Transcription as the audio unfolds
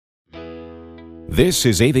This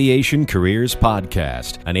is Aviation Careers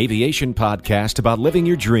Podcast, an aviation podcast about living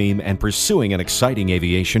your dream and pursuing an exciting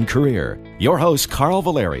aviation career. Your host, Carl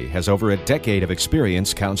Valeri, has over a decade of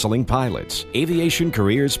experience counseling pilots. Aviation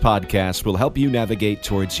Careers Podcast will help you navigate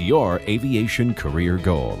towards your aviation career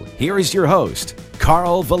goal. Here is your host,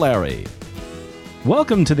 Carl Valeri.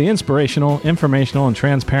 Welcome to the inspirational, informational, and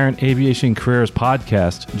transparent Aviation Careers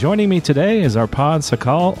Podcast. Joining me today is Arpad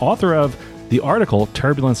Sakal, author of the article,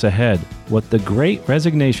 Turbulence Ahead, What the Great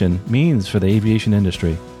Resignation Means for the Aviation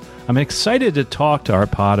Industry. I'm excited to talk to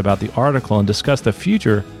Arpad about the article and discuss the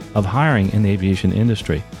future of hiring in the aviation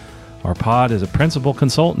industry. Arpad is a principal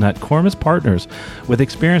consultant at Cormus Partners with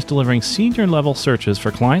experience delivering senior-level searches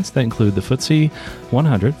for clients that include the FTSE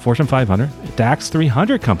 100, Fortune 500, DAX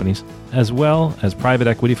 300 companies, as well as private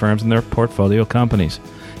equity firms and their portfolio companies.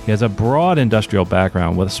 He has a broad industrial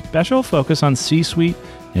background with a special focus on C-suite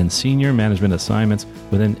and senior management assignments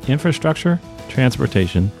within infrastructure,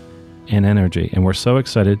 transportation, and energy. And we're so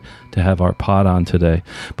excited to have Arpad on today.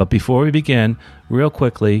 But before we begin, real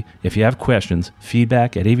quickly, if you have questions,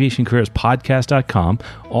 feedback at aviationcareerspodcast.com.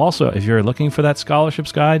 Also, if you're looking for that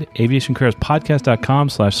scholarships guide,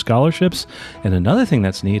 aviationcareerspodcast.com/scholarships. And another thing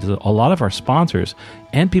that's neat is a lot of our sponsors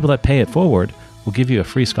and people that pay it forward will give you a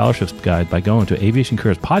free scholarships guide by going to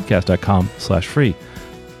aviationcareerspodcast.com/free.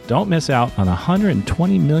 Don't miss out on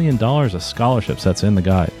 $120 million of scholarships that's in the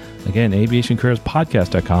guide. Again,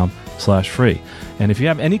 aviationcareerspodcast.com/free. And if you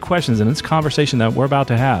have any questions in this conversation that we're about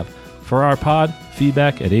to have, for Arpad,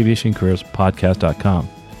 feedback at aviationcareerspodcast.com.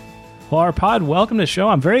 Well, Arpad, welcome to the show.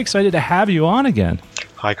 I'm very excited to have you on again.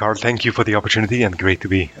 Hi, Carl. Thank you for the opportunity and great to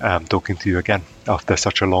be talking to you again after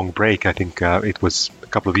such a long break. I think it was a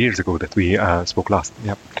couple of years ago that we spoke last.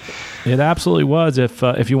 Yep. It absolutely was.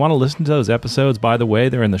 If you want to listen to those episodes, by the way,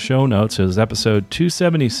 they're in the show notes. It was episode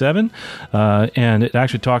 277, and it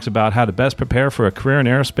actually talks about how to best prepare for a career in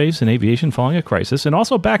aerospace and aviation following a crisis. And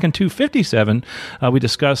also back in 257, we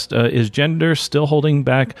discussed, is gender still holding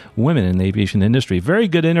back women in the aviation industry? Very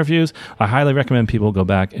good interviews. I highly recommend people go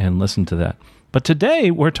back and listen to that. But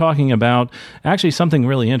today we're talking about actually something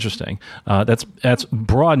really interesting that's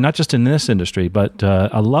broad, not just in this industry, but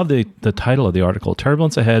I love the title of the article,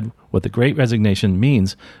 Turbulence Ahead, What the Great Resignation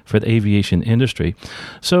Means for the Aviation Industry.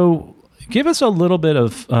 So give us a little bit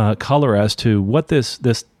of color as to what this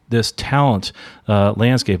talent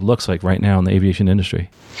landscape looks like right now in the aviation industry.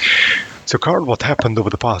 So, Carl, what happened over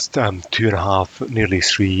the past 2.5, nearly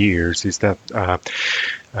 3 years is that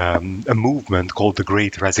a movement called the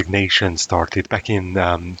Great Resignation started back in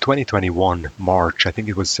 2021 March. I think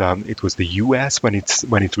it was the US when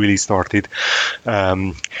it really started.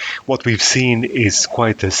 What we've seen is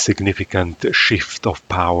quite a significant shift of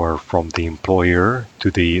power from the employer to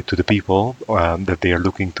the people that they are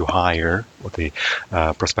looking to hire, or the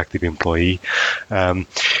prospective employee.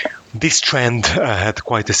 This trend had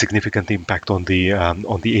quite a significant impact on the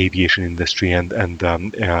aviation industry, and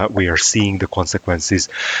we are seeing the consequences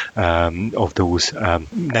of those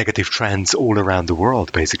negative trends all around the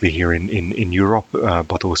world. Basically, here in Europe,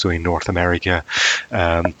 but also in North America,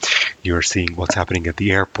 you're seeing what's happening at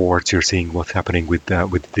the airports. You're seeing what's happening with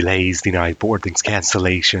delays, denied boardings,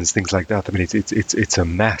 cancellations, things like that. I mean, it's a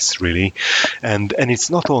mess, really, and it's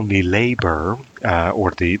not only labor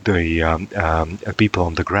or the people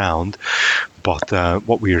on the ground. But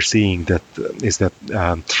what we are seeing is that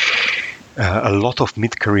a lot of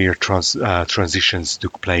mid-career transitions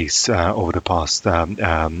took place over the past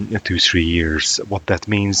 2-3 years. What that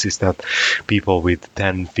means is that people with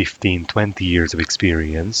 10, 15, 20 years of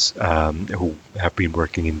experience who have been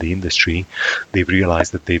working in the industry, they've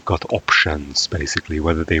realized that they've got options, basically,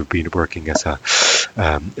 whether they've been working as a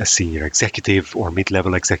senior executive or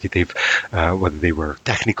mid-level executive, whether they were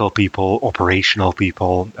technical people, operational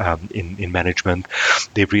people in management.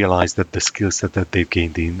 They've realized that the skill set that they've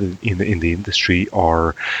gained in the industry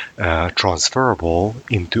are transferable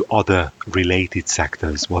into other related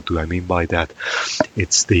sectors. What do I mean by that?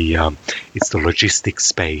 It's the logistics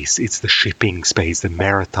space, it's the shipping space, the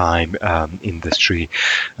maritime industry,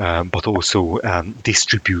 but also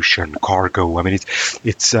distribution, cargo. I mean,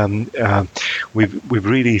 we've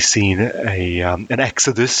really seen an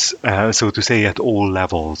exodus, so to say, at all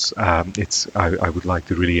levels. I would like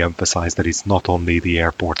to really emphasize that it's not only the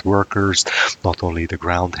airport workers, not only the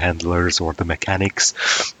ground handlers or the mechanics,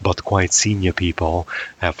 but quite senior people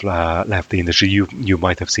have left the industry. You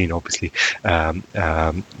might have seen, obviously, the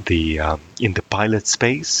the pilot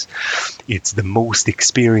space. It's the most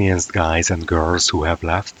experienced guys and girls who have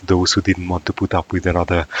left, those who didn't want to put up with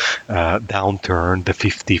another downturn, the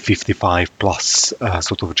 50, 55 plus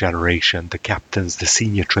sort of generation, the captains, the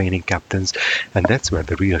senior training captains, and that's where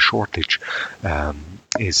the real shortage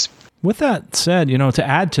is. With that said, to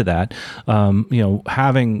add to that,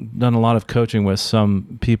 having done a lot of coaching with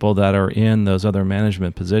some people that are in those other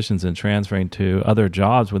management positions and transferring to other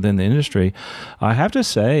jobs within the industry, I have to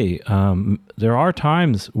say there are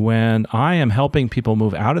times when I am helping people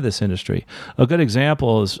move out of this industry. A good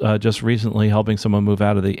example is just recently helping someone move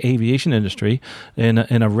out of the aviation industry in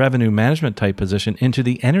a revenue management type position into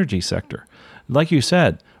the energy sector. Like you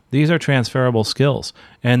said, these are transferable skills.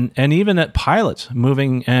 And even at pilots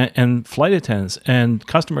moving and flight attendants and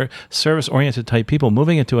customer service-oriented type people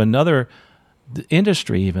moving into another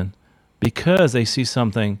industry even because they see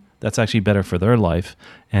something that's actually better for their life.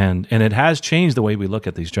 And it has changed the way we look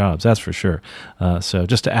at these jobs, that's for sure. So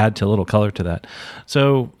just to add a little color to that.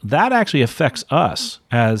 So that actually affects us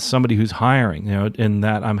as somebody who's hiring, in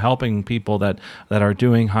that I'm helping people that are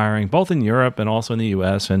doing hiring both in Europe and also in the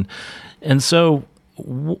US. And so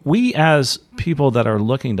we as people that are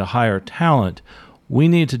looking to hire talent, we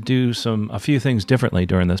need to do a few things differently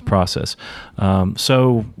during this process.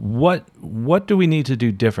 So what do we need to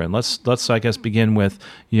do different? Let's I guess begin with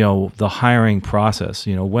the hiring process.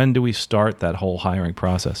 When do we start that whole hiring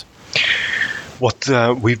process? What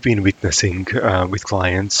we've been witnessing with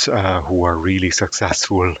clients who are really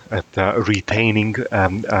successful at retaining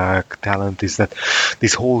talent is that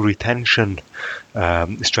this whole retention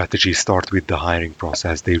strategy starts with the hiring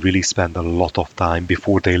process. They really spend a lot of time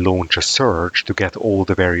before they launch a search to get all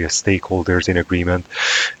the various stakeholders in agreement.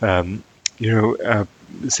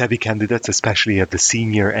 Savvy candidates, especially at the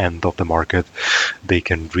senior end of the market, they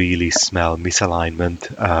can really smell misalignment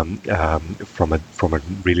from a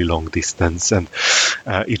really long distance, and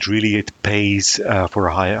it pays for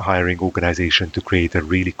a hiring organization to create a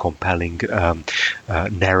really compelling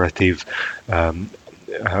narrative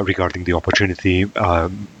regarding the opportunity,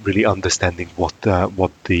 really understanding what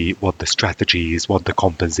the strategy is, what the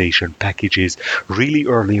compensation package is, really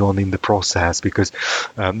early on in the process, because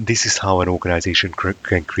this is how an organization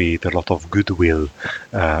can create a lot of goodwill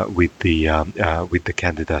with the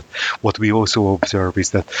candidate. What we also observe is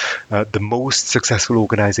that the most successful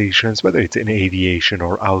organizations, whether it's in aviation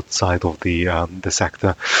or outside of the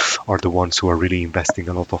sector, are the ones who are really investing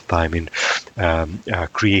a lot of time in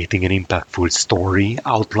creating an impactful story,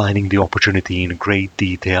 outlining the opportunity in great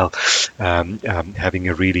detail, having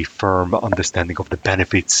a really firm understanding of the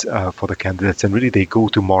benefits for the candidates, and really they go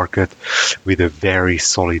to market with a very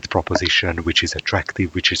solid proposition which is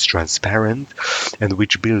attractive, which is transparent, and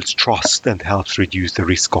which builds trust and helps reduce the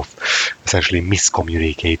risk of essentially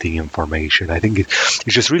miscommunicating information. I think it's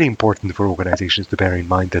just really important for organizations to bear in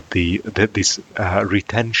mind that this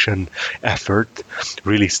retention effort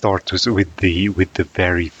really starts with the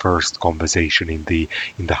very first conversation in the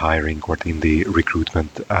hiring or in the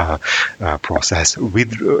recruitment process,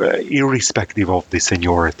 with irrespective of the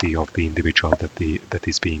seniority of the individual that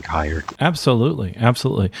is being hired. Absolutely,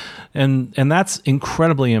 and that's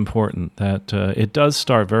incredibly important. That it does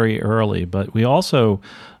start very early, but we also,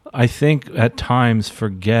 I think, at times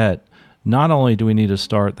forget. Not only do we need to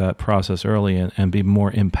start that process early and be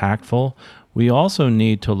more impactful, we also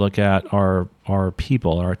need to look at our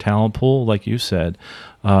people, our talent pool, like you said,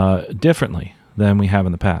 differently than we have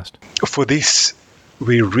in the past. For this,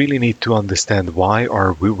 we really need to understand why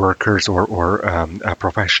our workers or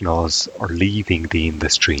professionals are leaving the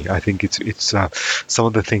industry. I think it's some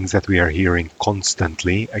of the things that we are hearing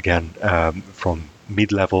constantly, again, from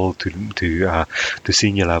mid-level to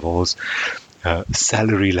senior levels.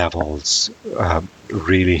 Salary levels,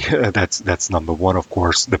 really, that's number one. Of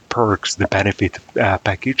course, the perks, the benefit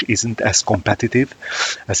package isn't as competitive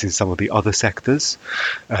as in some of the other sectors.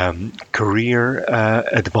 Career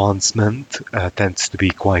advancement tends to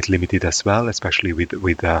be quite limited as well, especially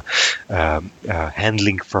with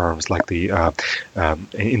handling firms like the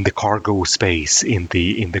in the cargo space, in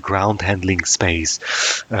the ground handling space.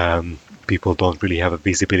 People don't really have a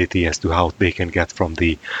visibility as to how they can get from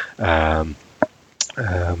the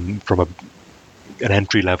from an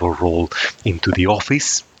entry-level role into the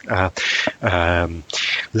office.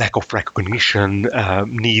 Lack of recognition,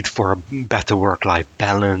 need for a better work-life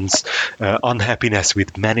balance, unhappiness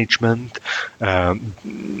with management,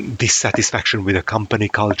 dissatisfaction with the company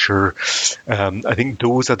culture. I think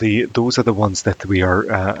those are the ones that we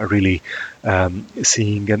are really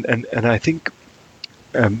seeing, and I think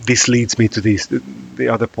this leads me to this. The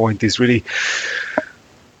other point is really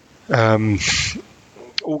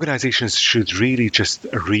organizations should really just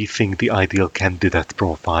rethink the ideal candidate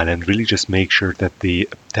profile and really just make sure that the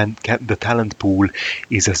talent pool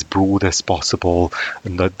is as broad as possible,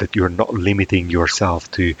 and that you're not limiting yourself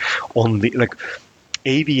to only, like,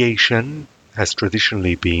 aviation has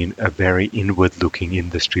traditionally been a very inward-looking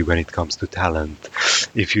industry when it comes to talent.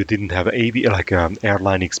 If you didn't have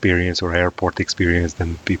airline experience or airport experience,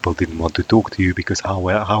 then people didn't want to talk to you, because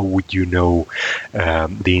how would you know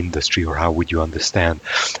the industry, or how would you understand?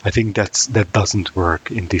 I think that doesn't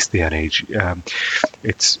work in this day and age.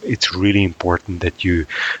 It's really important that you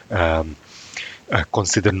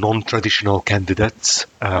consider non-traditional candidates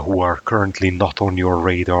who are currently not on your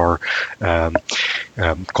radar.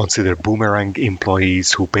 Consider boomerang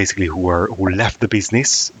employees who left the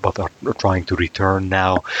business but are trying to return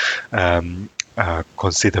now.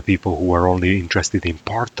 Consider people who are only interested in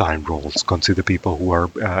part-time roles. Consider people who are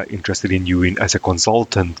interested in you as a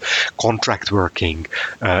consultant, contract working,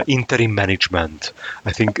 interim management.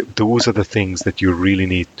 I think those are the things that you really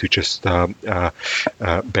need to just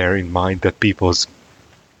bear in mind, that people's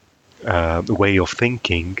way of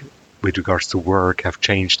thinking with regards to work have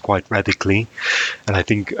changed quite radically. And I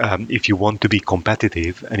think if you want to be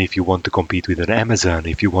competitive, and if you want to compete with an Amazon,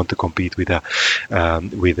 if you want to compete with a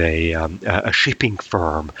shipping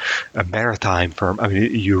firm, a maritime firm, I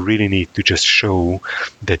mean, you really need to just show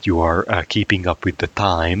that you are keeping up with the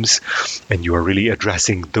times, and you are really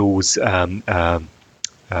addressing those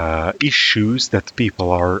issues that people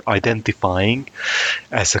are identifying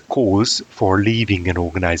as a cause for leaving an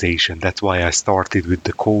organization. That's why I started with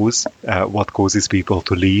the cause, what causes people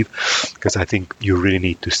to leave, because I think you really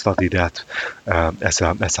need to study that as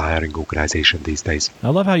a hiring organization these days.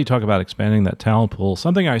 I love how you talk about expanding that talent pool.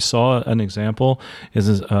 Something I saw an example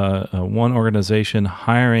is one organization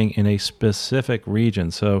hiring in a specific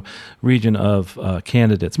region, so region of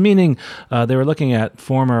candidates, meaning they were looking at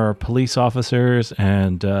former police officers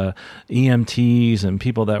and EMTs and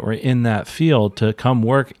people that were in that field to come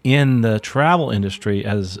work in the travel industry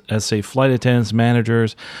as say flight attendants,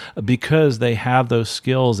 managers, because they have those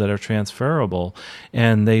skills that are transferable.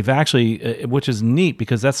 And they've actually, which is neat,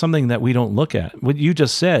 because that's something that we don't look at. What you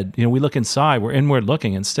just said, we look inside, we're inward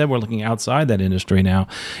looking. Instead, we're looking outside that industry now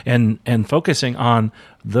and focusing on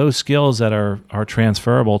those skills that are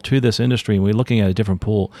transferable to this industry, and we're looking at a different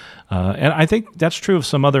pool. And I think that's true of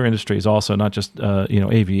some other industries also, not just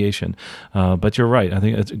aviation. But you're right. I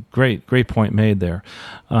think it's a great point made there.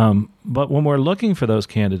 But when we're looking for those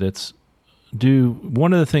candidates,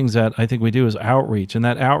 one of the things that I think we do is outreach, and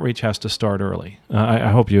that outreach has to start early. I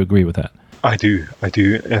hope you agree with that. I do,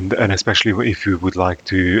 and especially if you would like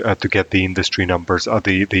to get the industry numbers,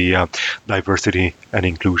 the diversity and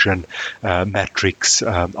inclusion metrics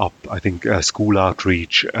up. I think school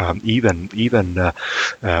outreach, even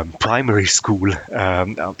primary school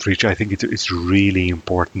outreach, I think it's really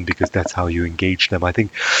important, because that's how you engage them. I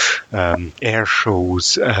think air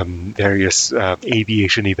shows, various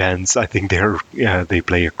aviation events, I think they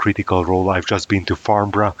play a critical role. I've just been to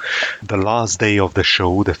Farnborough. The last day of the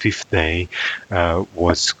show, the fifth day,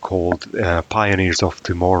 was called Pioneers of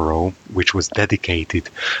Tomorrow, which was dedicated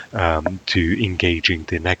to engaging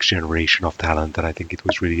the next generation of talent. And I think it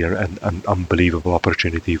was really an unbelievable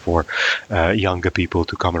opportunity for younger people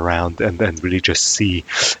to come around and really just see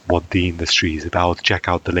what the industry is about. Check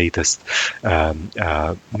out the latest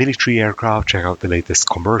military aircraft, check out the latest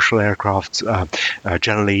commercial aircraft,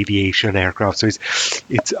 general aviation aircraft. So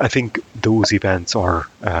I think those events are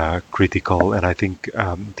critical, and I think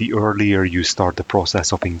the earlier you start the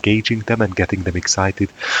process of engaging them and getting them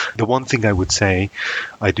excited. The one thing I would say,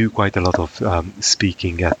 I do quite a lot of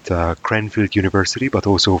speaking at Cranfield University, but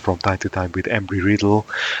also from time to time with Embry-Riddle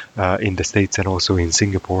in the States and also in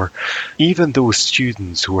Singapore. Even those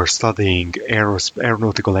students who are studying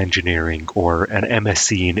aeronautical engineering or an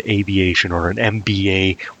MSc in aviation or an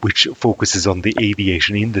MBA, which focuses on the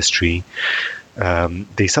aviation industry,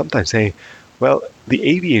 they sometimes say, well, the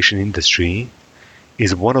aviation industry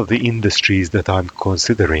is one of the industries that I'm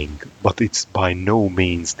considering, but it's by no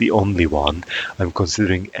means the only one. I'm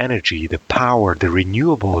considering energy, the power, the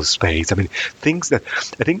renewable space. I mean, things that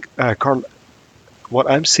I think, Carl, what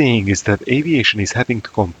I'm seeing is that aviation is having to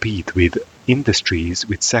compete with industries,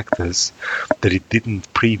 with sectors that it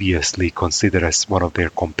didn't previously consider as one of their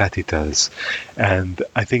competitors. And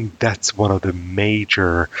I think that's one of the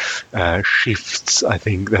major shifts, I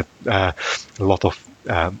think, that a lot of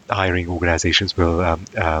hiring organizations will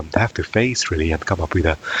have to face really and come up with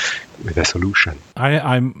a solution.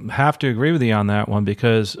 I have to agree with you on that one,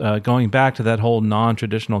 because going back to that whole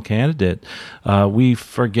non-traditional candidate, we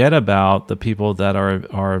forget about the people that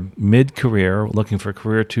are mid-career looking for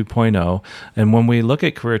Career 2.0. And when we look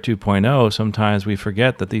at Career 2.0, sometimes we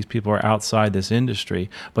forget that these people are outside this industry,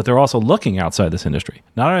 but they're also looking outside this industry.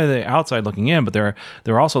 Not only are they outside looking in, but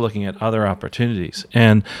they're also looking at other opportunities.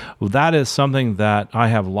 And that is something that I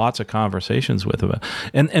have lots of conversations with about.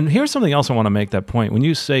 And here's something else I want to make that point. When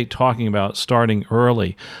you say talking about starting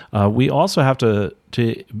early, we also have to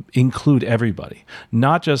include everybody,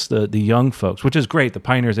 not just the young folks, which is great. The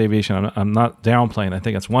Pioneers Aviation, I'm not downplaying. I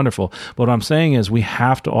think it's wonderful. But what I'm saying is we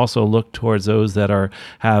have to also look towards those that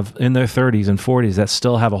have in their 30s and 40s that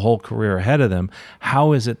still have a whole career ahead of them.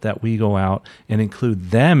 How is it that we go out and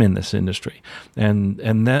include them in this industry? And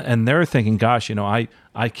they're thinking, gosh,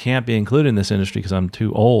 I can't be included in this industry because I'm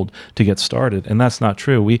too old to get started. And that's not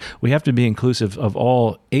true. We have to be inclusive of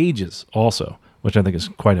all ages also, which I think is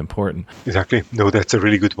quite important. Exactly. No, that's a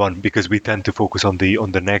really good one, because we tend to focus on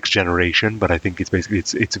the next generation, but I think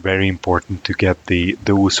it's very important to get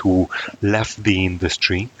those who left the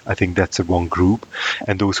industry. I think that's one group,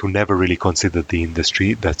 and those who never really considered the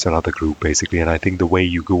industry, that's another group basically. And I think the way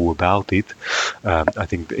you go about it, I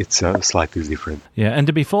think it's slightly different. Yeah, and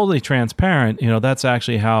to be fully transparent, that's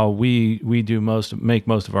actually how we make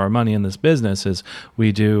most of our money in this business. Is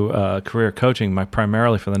we do career coaching,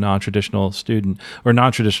 primarily for the non-traditional student or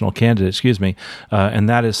non-traditional candidate, and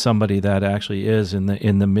that is somebody that actually is in the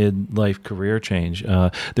midlife career change.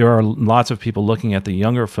 There are lots of people looking at the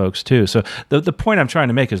younger folks too. So the point I'm trying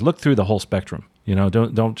to make is look through the whole spectrum.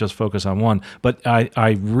 Don't just focus on one. But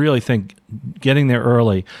I really think getting there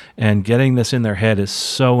early and getting this in their head is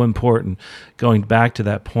so important. Going back to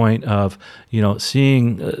that point of,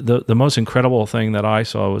 seeing the most incredible thing that I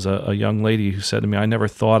saw was a young lady who said to me, I never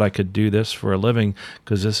thought I could do this for a living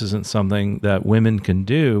because this isn't something that women can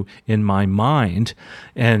do in my mind.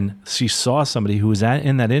 And she saw somebody who was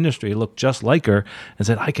in that industry, looked just like her, and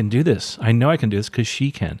said, I can do this. I know I can do this because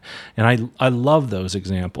she can. And I love those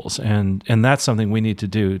examples. And that's something we need to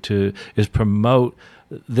do is promote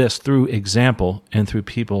this through example and through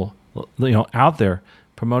people out there,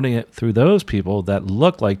 promoting it through those people that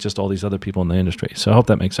look like just all these other people in the industry. So I hope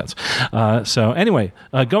that makes sense. So anyway,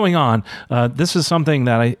 going on, this is something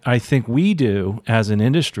that I think we do as an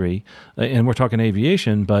industry, and we're talking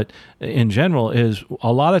aviation, but in general, is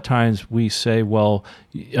a lot of times we say, we'll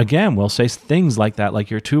say things like that, like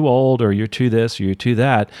you're too old or you're too this or you're too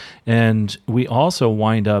that. And we also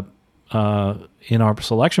wind up in our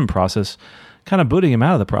selection process kind of booting them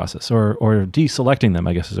out of the process or deselecting them,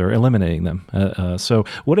 I guess, or eliminating them. So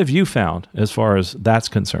what have you found as far as that's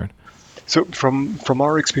concerned? So from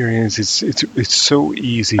our experience, it's so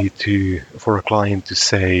easy for a client to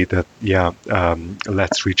say that,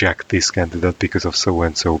 let's reject this candidate because of so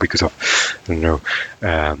and so, because of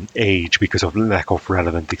age, because of lack of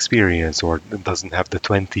relevant experience, or doesn't have the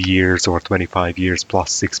 20 years or 25 years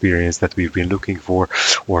plus experience that we've been looking for,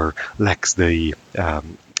 or lacks the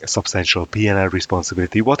substantial P&L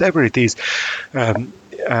responsibility, whatever it is.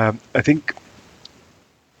 I think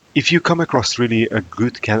if you come across really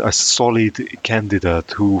a solid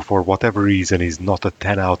candidate who, for whatever reason, is not a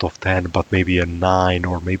 10 out of 10, but maybe a 9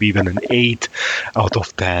 or maybe even an 8 out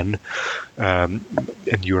of 10, and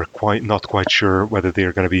you're not quite sure whether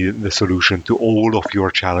they're going to be the solution to all of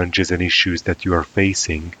your challenges and issues that you are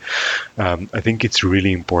facing, I think it's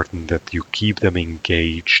really important that you keep them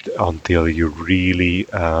engaged until you really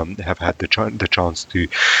have had the chance to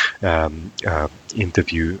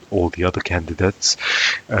interview all the other candidates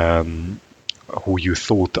who you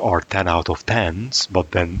thought are 10 out of 10s,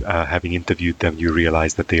 but then having interviewed them, you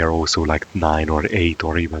realize that they are also like 9 or 8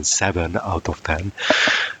 or even 7 out of 10.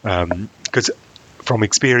 Because from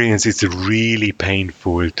experience, it's really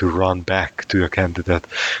painful to run back to a candidate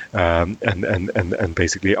and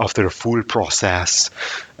basically after a full process,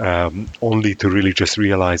 only to really just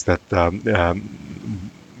realize that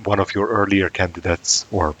one of your earlier candidates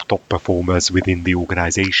or top performers within the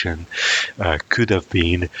organization could have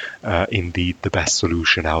been indeed the best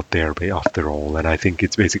solution out there after all. And I think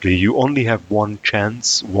it's basically you only have one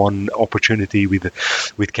chance, one opportunity with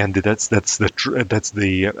candidates. That's the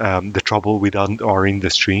trouble with our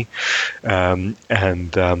industry, and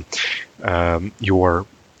your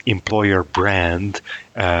employer brand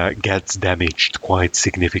gets damaged quite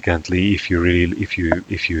significantly if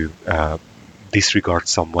you disregard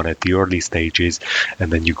someone at the early stages,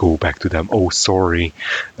 and then you go back to them, oh, sorry,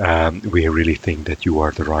 we really think that you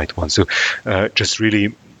are the right one. So just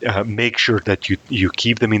really make sure that you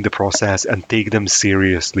keep them in the process and take them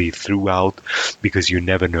seriously throughout, because you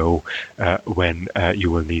never know when you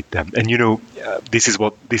will need them. And this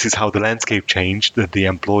is how the landscape changed. That the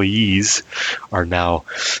employees are now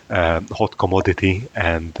hot commodity,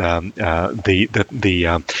 and the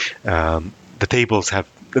table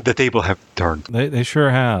have turned. They sure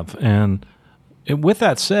have. And with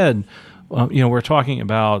that said, we're talking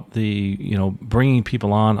about the, bringing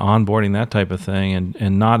people on, onboarding, that type of thing,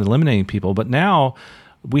 and not eliminating people. But now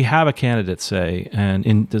we have a candidate, say, and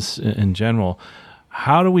in general,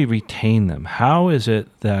 how do we retain them? How is it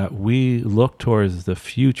that we look towards the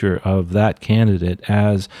future of that candidate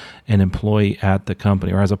as an employee at the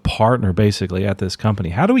company, or as a partner, basically, at this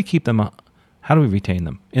company? How do we keep them up? How do we retain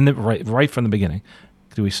them right from the beginning?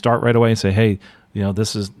 Do we start right away and say, hey,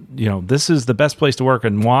 this is the best place to work,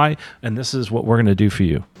 and why, and this is what we're going to do for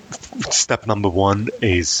you? Step number one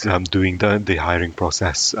is doing the hiring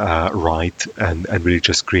process right, and really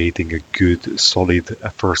just creating a good, solid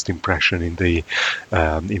first impression in the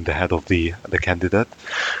head of the candidate.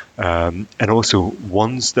 And also,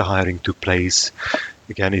 once the hiring took place,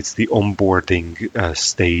 again, it's the onboarding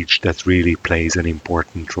stage that really plays an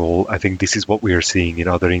important role. I think this is what we are seeing in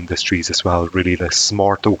other industries as well. Really, the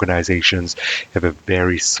smart organizations have a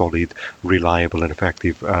very solid, reliable, and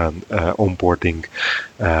effective onboarding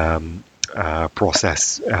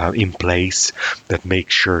process in place that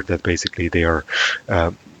makes sure that basically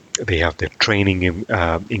they have their training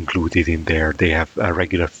included in there. They have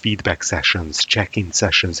regular feedback sessions, check-in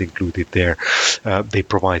sessions included there. They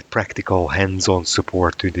provide practical, hands-on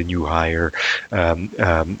support to the new hire.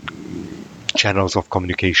 Channels of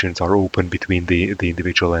communications are open between the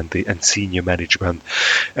individual and senior management,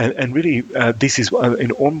 and really this is in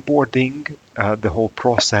onboarding. The whole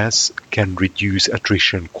process can reduce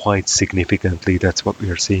attrition quite significantly. That's what we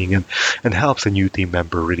are seeing, and helps a new team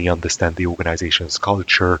member really understand the organization's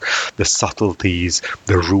culture, the subtleties,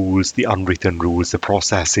 the rules, the unwritten rules, the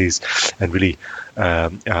processes, and really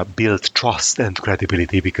build trust and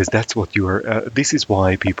credibility, because that's what you are. This is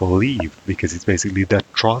why people leave, because it's basically that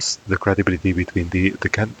trust, the credibility between the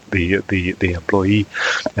employee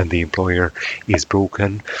and the employer is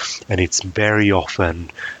broken, and it's very often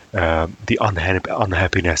the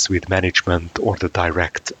unhappiness with management or the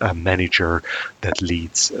direct manager that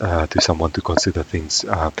leads to someone to consider things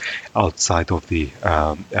outside of the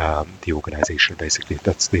organization. Basically,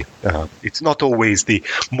 that's it's not always the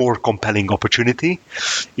more compelling opportunity.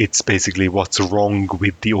 It's basically what's wrong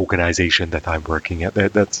with the organization that I'm working at.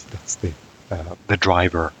 That's the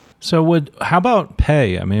driver. So how about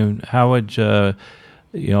pay? I mean, how would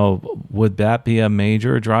would that be a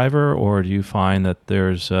major driver, or do you find that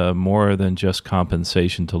there's more than just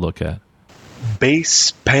compensation to look at?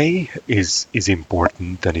 Base pay is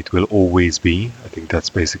important, and it will always be. I think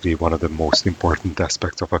that's basically one of the most important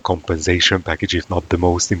aspects of a compensation package, if not the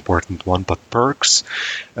most important one. But perks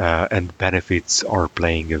and benefits are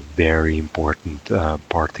playing a very important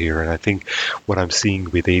part here. And I think what I'm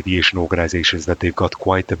seeing with aviation organizations, that they've got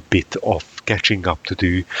quite a bit of catching up to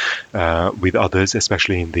do with others,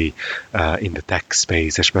 especially in the tech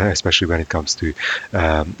space, especially when it comes to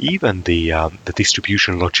even the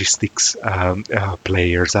distribution logistics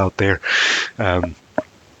players out there.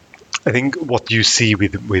 I think what you see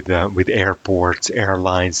with airports,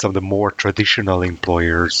 airlines, some of the more traditional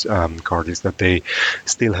employers, Carl, is that they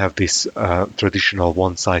still have this traditional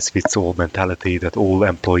one-size-fits-all mentality, that all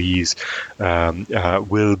employees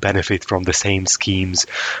will benefit from the same schemes,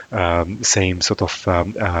 same sort of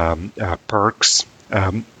perks.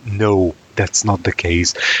 No, that's not the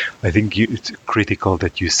case. I think it's critical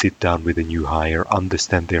that you sit down with a new hire,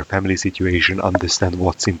 understand their family situation, understand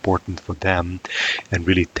what's important for them, and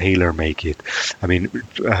really tailor make it. I mean,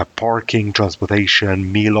 parking,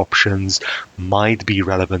 transportation, meal options might be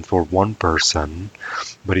relevant for one person,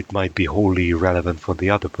 but it might be wholly irrelevant for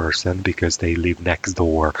the other person because they live next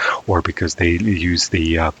door, or because they use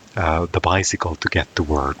the bicycle to get to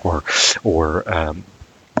work, or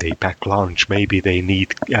they pack lunch. Maybe they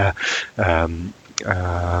need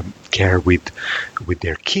care with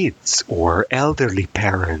their kids or elderly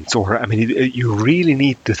parents, or you really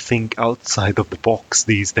need to think outside of the box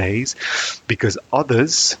these days, because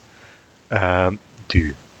others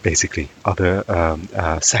do. Basically, other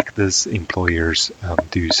sectors, employers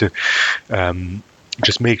do. So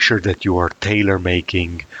just make sure that you are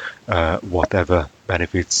tailor-making whatever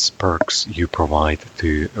benefits, perks you provide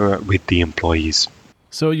with the employees.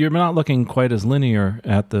 So you're not looking quite as linear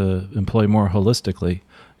at the employee, more holistically.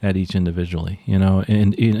 at each individual.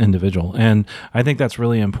 And I think that's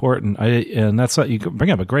really important. And that's you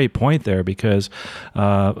bring up a great point there, because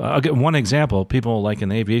I'll get one example. People like in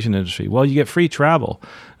the aviation industry, well, you get free travel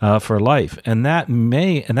for life, and that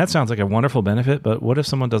sounds like a wonderful benefit. But what if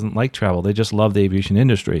someone doesn't like travel? They just love the aviation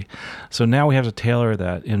industry. So now we have to tailor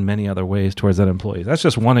that in many other ways towards that employee. That's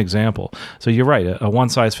just one example. So you're right. A one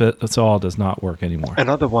size fits all does not work anymore.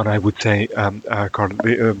 Another one I would say, Carl,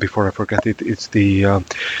 before I forget it, it's the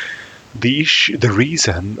issue, the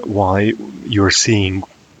reason why you're seeing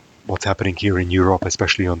what's happening here in Europe,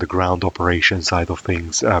 especially on the ground operation side of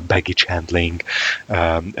things, baggage handling,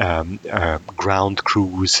 ground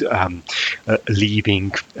crews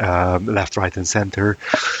leaving left, right, and center,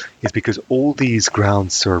 is because all these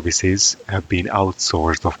ground services have been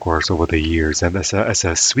outsourced, of course, over the years. And as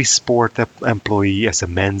a Swissport employee, as a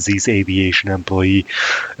Menzies aviation employee,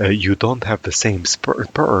 you don't have the same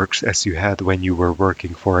perks as you had when you were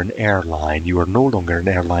working for an airline. You are no longer an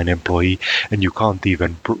airline employee, and you can't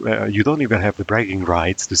even you don't even have the bragging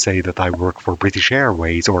rights to say that I work for British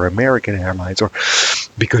Airways or American Airlines, or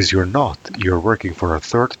because you're not. You're working for a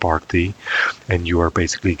third party, and you are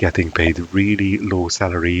basically getting paid really low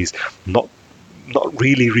salaries, not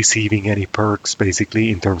really receiving any perks,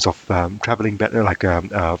 basically, in terms of traveling,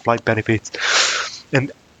 flight benefits,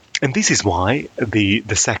 and this is why the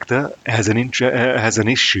sector has an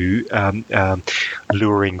issue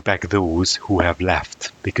luring back those who have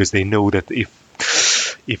left, because they know that if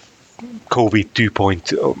COVID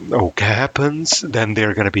 2.0 happens, then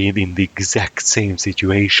they're going to be in the exact same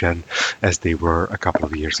situation as they were a couple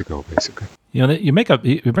of years ago, basically. You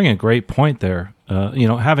bring a great point there.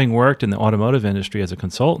 Having worked in the automotive industry as a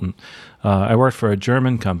consultant, I worked for a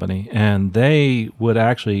German company, and they would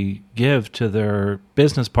actually give to their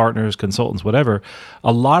business partners, consultants, whatever,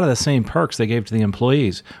 a lot of the same perks they gave to the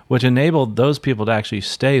employees, which enabled those people to actually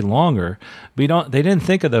stay longer. They didn't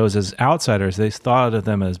think of those as outsiders. They thought of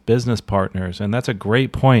them as business partners. And that's a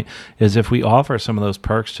great point, is if we offer some of those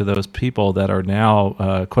perks to those people that are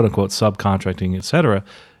now, quote unquote, subcontracting, et cetera,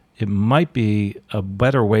 it might be a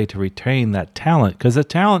better way to retain that talent. Because the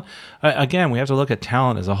talent, again, we have to look at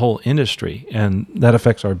talent as a whole industry, and that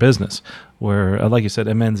affects our business. Where, like you said,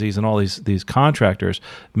 Menzies and all these contractors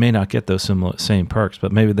may not get those same perks,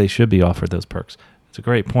 but maybe they should be offered those perks. It's a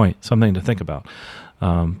great point, something to think about.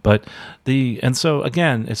 So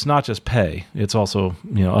again, it's not just pay; it's also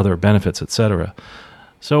other benefits, etc.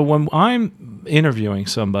 So when I'm interviewing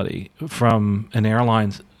somebody from an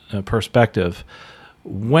airline's perspective,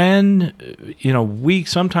 when we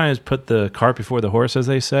sometimes put the cart before the horse, as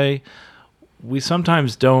they say, we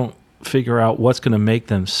sometimes don't figure out what's going to make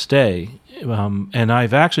them stay. And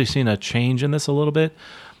I've actually seen a change in this a little bit,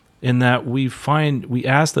 in that we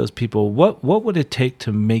ask those people, what would it take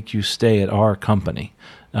to make you stay at our company?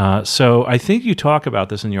 So I think you talk about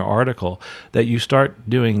this in your article, that you start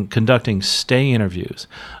conducting stay interviews.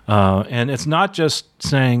 And it's not just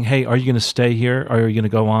saying, hey, are you going to stay here, or are you going to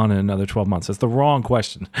go on in another 12 months? That's the wrong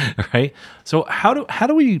question, right? So how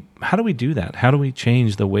do we do that? How do we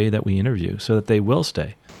change the way that we interview so that they will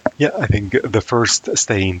stay? Yeah, I think the first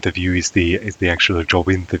stay interview is the actual job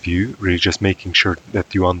interview. Really, just making sure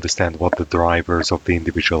that you understand what the drivers of the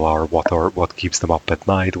individual are, what keeps them up at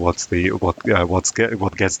night, what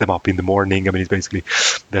gets them up in the morning. I mean, it's basically,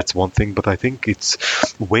 that's one thing. But I think it's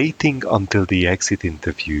waiting until the exit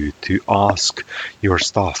interview to ask your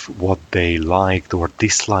staff what they liked or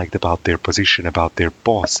disliked about their position, about their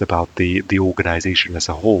boss, about the organization as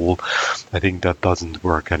a whole. I think that doesn't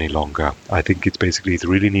work any longer. I think it's basically, it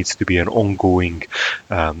really needs to be an ongoing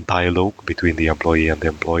dialogue between the employee and the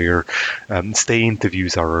employer. Stay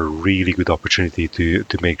interviews are a really good opportunity to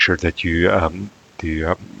make sure that you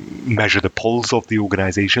measure the pulse of the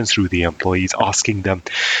organization through the employees, asking them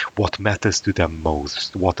what matters to them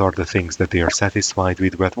most, what are the things that they are satisfied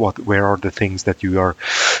with, where are the things that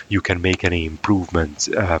you can make any improvements,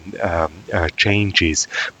 changes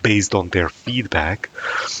based on their feedback,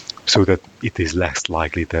 so that it is less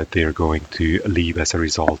likely that they're going to leave as a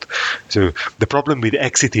result. So the problem with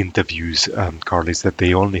exit interviews, Carl, is that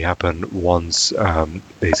they only happen once.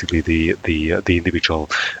 Basically, the individual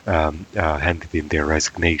handed in their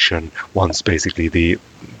resignation. Once basically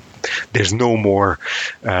there's no more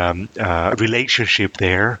relationship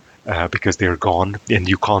there because they're gone and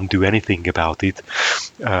you can't do anything about it.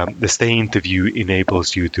 The stay interview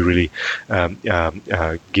enables you to really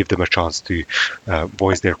give them a chance to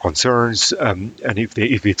voice their concerns, and if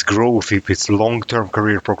it's growth, if it's long-term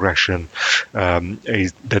career progression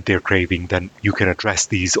that they're craving, then you can address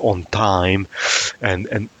these on time.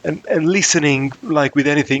 And listening, like with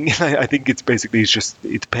anything, I think it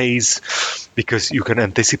pays because you can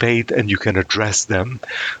anticipate and you can address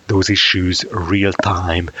those issues real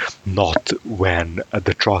time, not when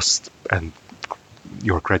the trust and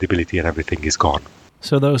your credibility and everything is gone.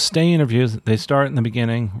 So those stay interviews, they start in the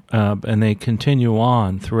beginning and they continue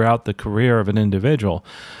on throughout the career of an individual.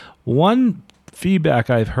 One feedback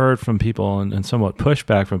I've heard from people and somewhat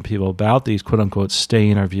pushback from people about these quote-unquote stay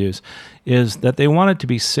interviews is that they want it to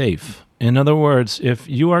be safe. In other words, if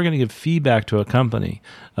you are going to give feedback to a company,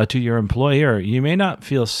 to your employer, you may not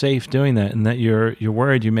feel safe doing that, and that you're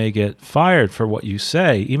worried you may get fired for what you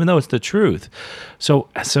say, even though it's the truth. So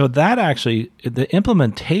that actually, the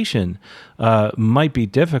implementation might be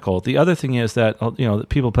difficult. The other thing is that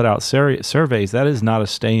people put out surveys. That is not a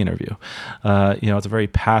stay interview. It's very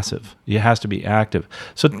passive. It has to be active.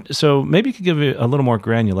 So maybe you could give a little more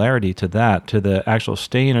granularity to that, to the actual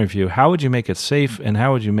stay interview. How would you make it safe, and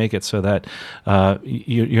how would you make it so that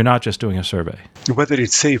you're not just doing a survey? Whether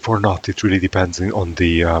it's safe or not, it really depends on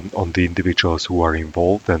the individuals who are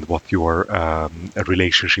involved and what your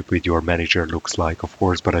relationship with your manager looks like, of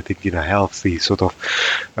course. But I think in a healthy sort of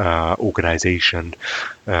organization,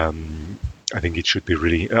 I think it should be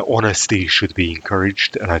really honesty should be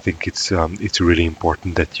encouraged, and I think it's really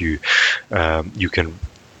important that you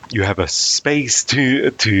have a space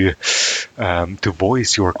to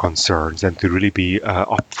voice your concerns and to really be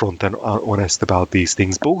upfront and honest about these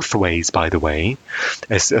things, both ways, by the way.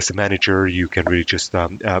 As a manager, you can really just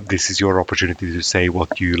this is your opportunity to say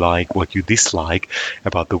what you like, what you dislike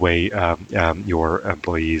about the way your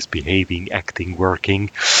employee is behaving, acting,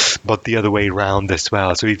 working, but the other way around as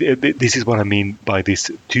well. So this is what I mean by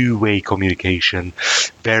this two-way communication,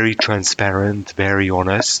 very transparent, very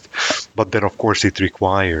honest, but then of course it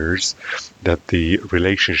requires that the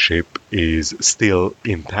relationship is still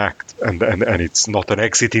intact, and it's not an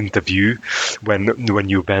exit interview when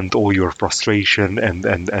you vent all your frustration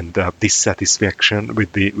and dissatisfaction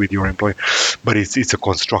with your employer, but it's a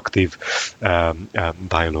constructive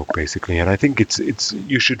dialogue basically. And I think it's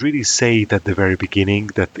you should really say it at the very beginning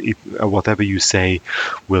that whatever you say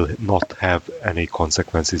will not have any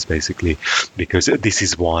consequences basically, because this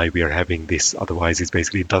is why we are having this. Otherwise, it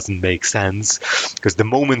basically doesn't make sense, because the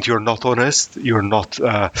moment you're not honest, you're not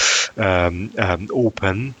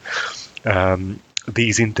open,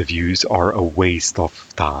 these interviews are a waste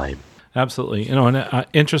of time. Absolutely. And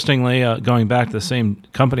interestingly, going back to the same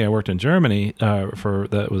company I worked in Germany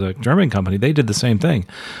that was a German company, they did the same thing.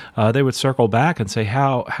 They would circle back and say,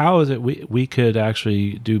 how is it we could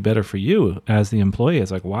actually do better for you as the employee?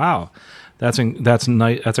 It's like, wow. That's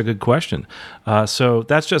nice. That's a good question. So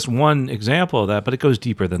that's just one example of that, but it goes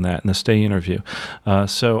deeper than that in the stay interview.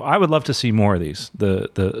 So I would love to see more of these.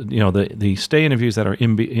 The stay interviews that are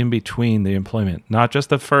in between the employment, not just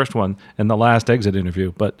the first one and the last exit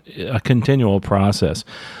interview, but a continual process.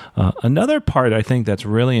 Another part I think that's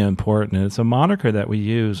really important, and it's a moniker that we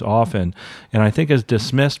use often, and I think is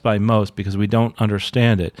dismissed by most because we don't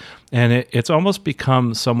understand it. And it's almost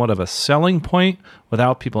become somewhat of a selling point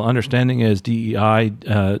without people understanding it as DEI,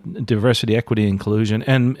 diversity, equity, inclusion,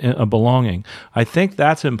 and belonging. I think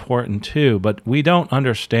that's important too, but we don't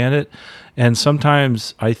understand it. And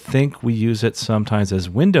sometimes I think we use it sometimes as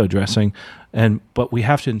window dressing, but we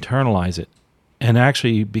have to internalize it and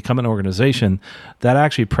actually become an organization that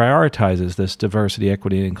actually prioritizes this diversity,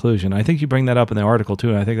 equity, and inclusion. I think you bring that up in the article too,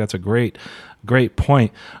 and I think that's a great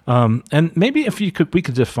point. And maybe if we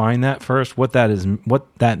could define that first, what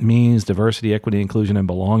that means, diversity, equity, inclusion, and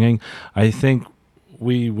belonging. I think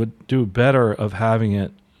we would do better of having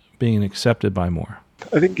it being accepted by more.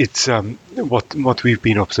 I think it's what we've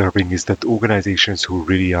been observing is that organizations who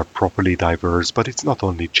really are properly diverse, but it's not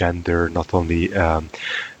only gender, not only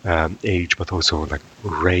age, but also like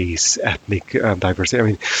race, ethnic diversity.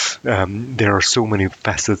 I mean, there are so many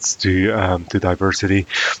facets to diversity.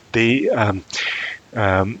 They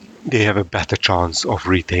have a better chance of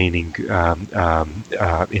retaining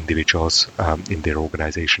individuals in their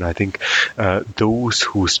organization. I think those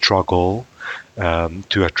who struggle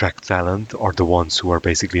to attract talent are the ones who are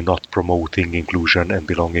basically not promoting inclusion and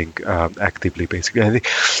belonging actively, basically.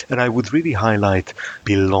 And I would really highlight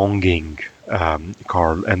belonging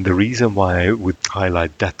Carl. And the reason why I would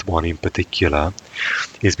highlight that one in particular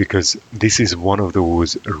is because this is one of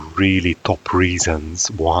those really top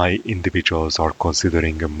reasons why individuals are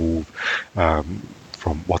considering a move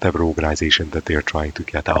from whatever organization that they're trying to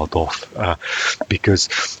get out of. Because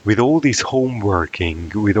with all this home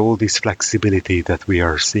working, with all this flexibility that we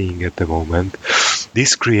are seeing at the moment,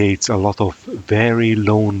 this creates a lot of very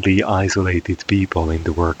lonely, isolated people in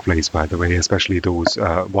the workplace, by the way, especially those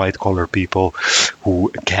white-collar people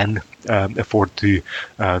who can afford to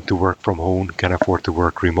work from home, can afford to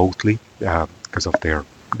work remotely because of their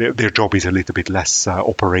job is a little bit less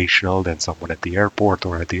operational than someone at the airport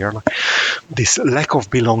or at the airline. This lack of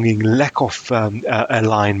belonging, lack of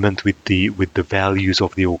alignment with the values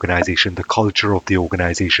of the organization, the culture of the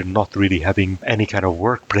organization, not really having any kind of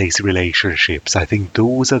workplace relationships. I think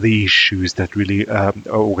those are the issues that really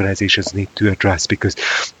organizations need to address, because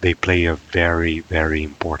they play a very, very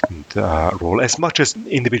important role. As much as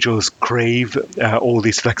individuals crave all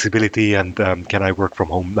this flexibility and can I work from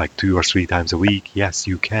home like 2 or 3 times a week? Yes,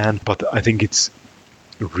 you can, but I think it's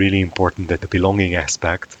really important that the belonging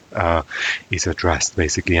aspect is addressed,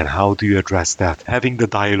 basically. And how do you address that? Having the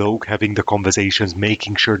dialogue, having the conversations,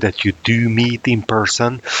 making sure that you do meet in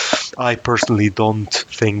person. I personally don't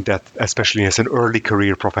think that, especially as an early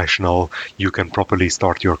career professional, you can properly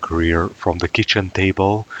start your career from the kitchen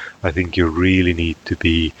table. I think you really need to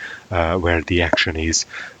be where the action is,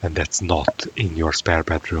 and that's not in your spare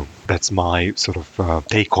bedroom. That's my sort of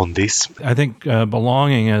take on this. I think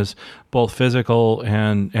belonging is both physical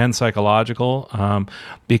and psychological.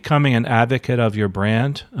 Becoming an advocate of your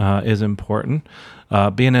brand is important.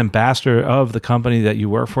 Being an ambassador of the company that you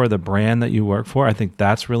work for, the brand that you work for, I think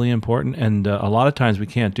that's really important. And a lot of times we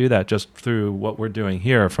can't do that just through what we're doing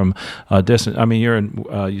here from a distance. I mean,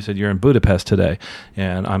 you said you're in Budapest today,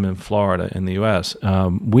 and I'm in Florida in the U.S.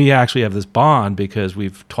 We actually have this bond because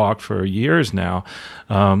we've talked for years now.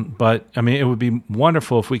 But I mean, it would be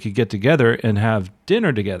wonderful if we could get together and have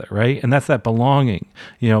dinner together, right? And that's that belonging,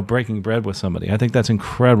 breaking bread with somebody. I think that's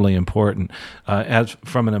incredibly important as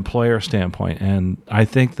from an employer standpoint. And I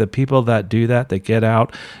think the people that do that, they get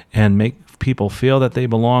out and make people feel that they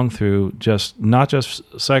belong through not just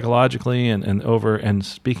psychologically and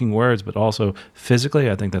speaking words, but also physically.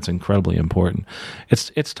 I think that's incredibly important.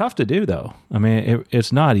 It's tough to do, though. I mean,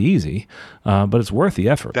 it's not easy, but it's worth the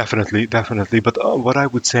effort. Definitely. But what I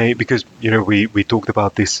would say, because we talked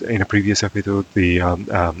about this in a previous episode, the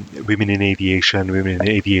women in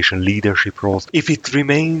aviation leadership roles. If it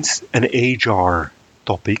remains an HR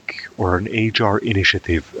topic or an HR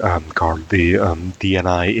initiative, Carl, the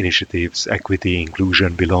D&I initiatives, equity,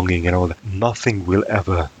 inclusion, belonging, and all that, nothing will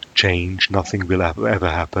ever change, nothing will ever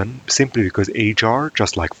happen, simply because HR,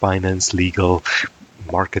 just like finance, legal,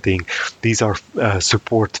 marketing, these are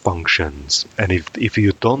support functions. And if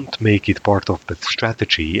you don't make it part of the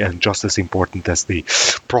strategy, and just as important as the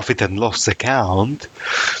profit and loss account,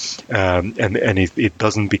 and it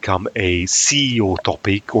doesn't become a CEO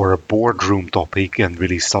topic or a boardroom topic and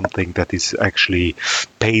really something that is actually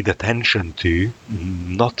paid attention to,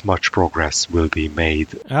 not much progress will be made.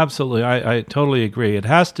 Absolutely. I totally agree. It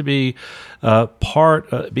has to be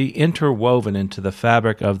be interwoven into the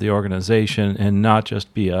fabric of the organization and not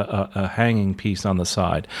just be a hanging piece on the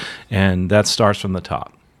side. And that starts from the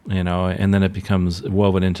top. And then it becomes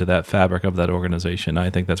woven into that fabric of that organization. I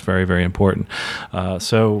think that's very, very important.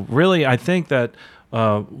 So really, I think that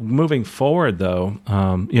moving forward, though,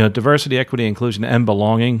 diversity, equity, inclusion, and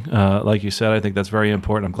belonging, like you said, I think that's very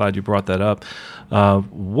important. I'm glad you brought that up.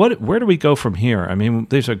 Where do we go from here? I mean,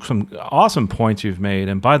 these are some awesome points you've made.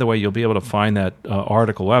 And by the way, you'll be able to find that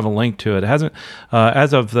article. We'll have a link to it. It hasn't,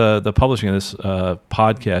 as of the publishing of this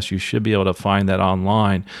podcast, you should be able to find that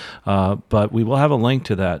online. But we will have a link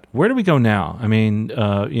to that. Where do we go now? I mean,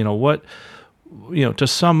 to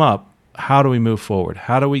sum up, how do we move forward?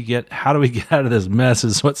 How do we get out of this mess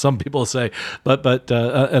is what some people say, but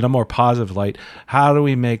in a more positive light, how do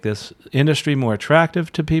we make this industry more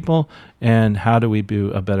attractive to people, and how do we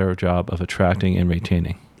do a better job of attracting and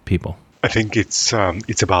retaining people? I think it's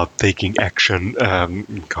about taking action,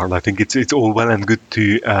 Carl. I think it's all well and good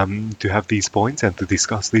to have these points and to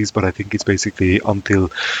discuss these, but I think it's basically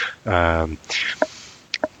until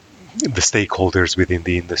the stakeholders within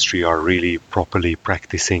the industry are really properly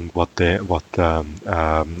practicing what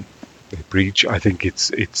breach. I think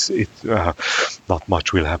it's not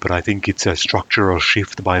much will happen. I think it's a structural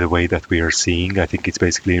shift, by the way, that we are seeing. I think it's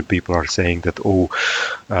basically people are saying that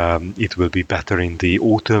it will be better in the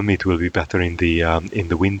autumn, it will be better in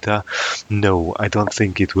the winter. No, I don't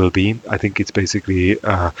think it will be. I think it's basically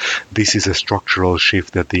this is a structural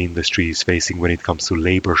shift that the industry is facing when it comes to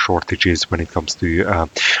labor shortages, when it comes to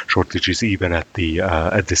shortages even at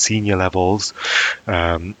the senior levels,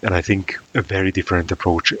 and I think a very different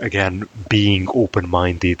approach. Again, being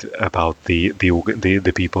open-minded about the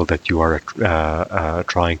people that you are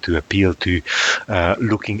trying to appeal to,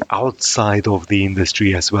 looking outside of the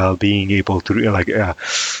industry as well, being able to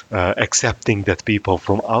accepting that people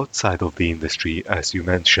from outside of the industry, as you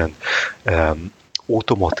mentioned,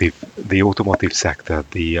 the automotive sector,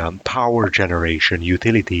 the power generation,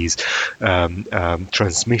 utilities,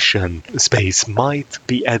 transmission space might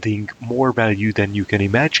be adding more value than you can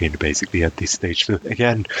imagine, basically, at this stage. So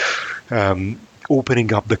again,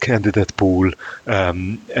 opening up the candidate pool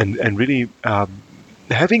and really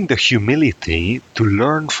having the humility to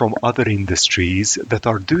learn from other industries that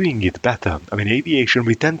are doing it better. I mean, aviation,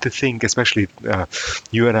 we tend to think, especially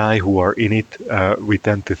you and I who are in it, we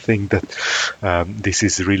tend to think that this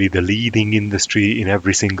is really the leading industry in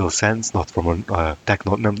every single sense, not from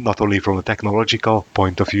not only from a technological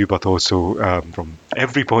point of view, but also from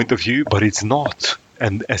every point of view, but it's not.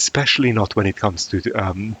 And especially not when it comes to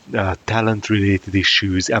talent-related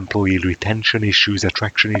issues, employee retention issues,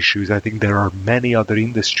 attraction issues. I think there are many other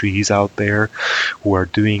industries out there who are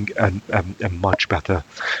doing a much better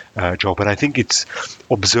job. And I think it's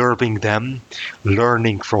observing them,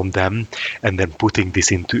 learning from them, and then putting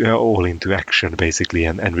this all into action, basically,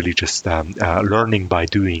 and really just learning by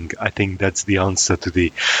doing. I think that's the answer to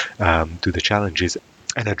the challenges.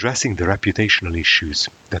 And addressing the reputational issues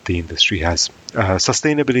that the industry has.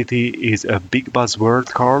 Sustainability is a big buzzword,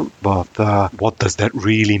 Carl, but what does that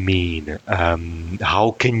really mean?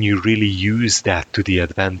 How can you really use that to the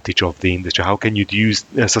advantage of the industry? How can you use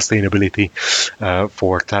sustainability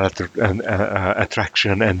for talent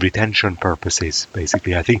attraction and retention purposes,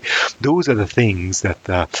 basically? I think those are the things that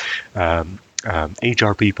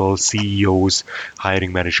HR people, CEOs,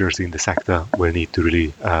 hiring managers in the sector will need to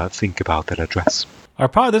really think about and address.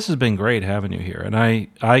 Arpad, this has been great having you here, and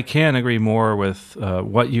I can't agree more with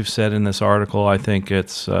what you've said in this article. I think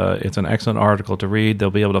it's an excellent article to read. They'll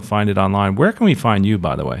be able to find it online. Where can we find you,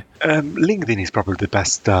 by the way? LinkedIn is probably the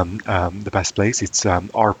best place. It's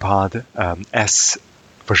Arpad, S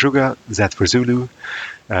for sugar, Z for Zulu,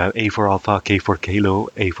 A for Alpha, K for Kilo,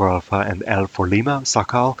 A for Alpha, and L for Lima,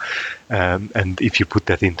 Sakal. And if you put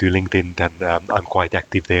that into LinkedIn, then I'm quite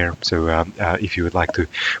active there. So if you would like to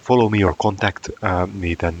follow me or contact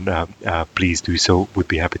me, then please do so. Would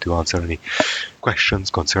be happy to answer any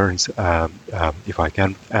questions, concerns, if I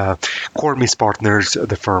can. Cormis Partners,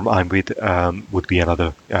 the firm I'm with, would be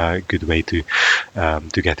another good way to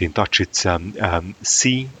get in touch. It's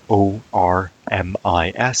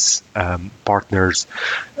CORMIS, partners,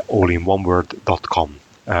 all in one word.com.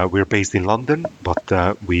 We're based in London,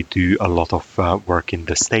 but we do a lot of work in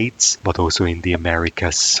the States, but also in the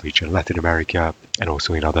Americas region, Latin America, and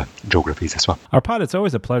also in other geographies as well. Arpad, it's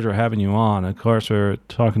always a pleasure having you on. Of course, we're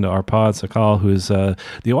talking to Arpad Sakal, who's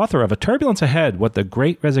the author of A Turbulence Ahead, What the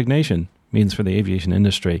Great Resignation Means for the Aviation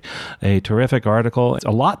Industry. A terrific article. It's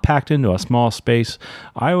a lot packed into a small space.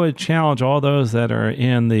 I would challenge all those that are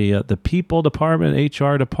in the people department,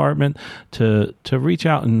 HR department, to reach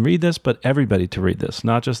out and read this, but everybody to read this,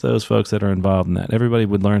 not just those folks that are involved in that. Everybody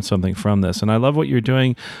would learn something from this. And I love what you're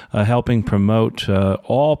doing, helping promote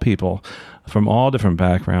all people from all different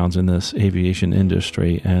backgrounds in this aviation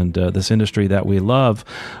industry and this industry that we love,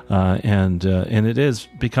 and it is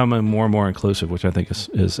becoming more and more inclusive, which I think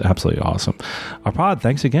is absolutely awesome. Arpad,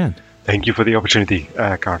 thanks again. Thank you for the opportunity,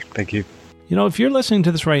 Carl. Thank you. You know, if you're listening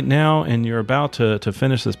to this right now and you're about to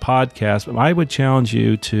finish this podcast, I would challenge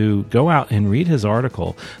you to go out and read his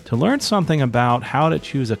article to learn something about how to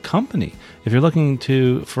choose a company. If you're looking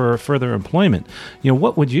for further employment, you know,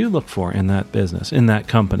 what would you look for in that business, in that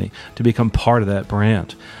company, to become part of that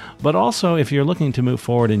brand? But also, if you're looking to move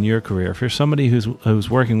forward in your career, if you're somebody who's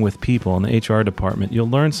working with people in the HR department, you'll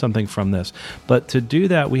learn something from this. But to do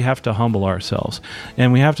that, we have to humble ourselves.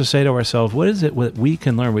 And we have to say to ourselves, what is it that we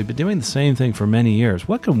can learn? We've been doing the same thing for many years.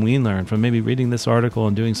 What can we learn from maybe reading this article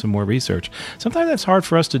and doing some more research? Sometimes that's hard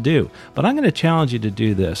for us to do, but I'm going to challenge you to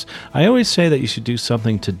do this. I always say that you should do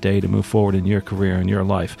something today to move forward in your career and your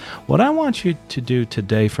life. What I want you to do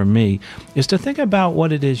today for me is to think about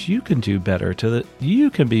what it is you can do better so that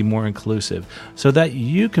you can be more inclusive, so that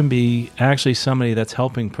you can be actually somebody that's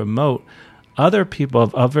helping promote other people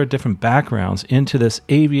of other different backgrounds into this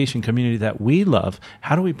aviation community that we love?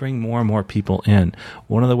 How do we bring more and more people in?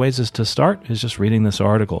 One of the ways is to start is just reading this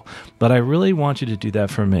article. But I really want you to do that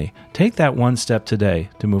for me. Take that one step today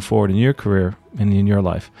to move forward in your career and in your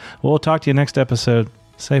life. We'll talk to you next episode.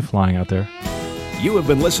 Safe flying out there. You have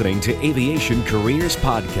been listening to Aviation Careers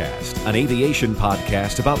Podcast, an aviation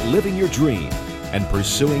podcast about living your dream and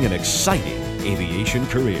pursuing an exciting aviation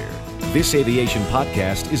career. This aviation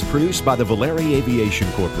podcast is produced by the Valeri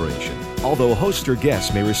Aviation Corporation. Although host or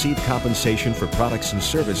guests may receive compensation for products and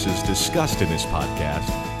services discussed in this podcast,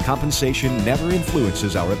 compensation never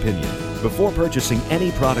influences our opinion. Before purchasing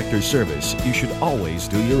any product or service, you should always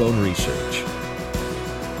do your own research.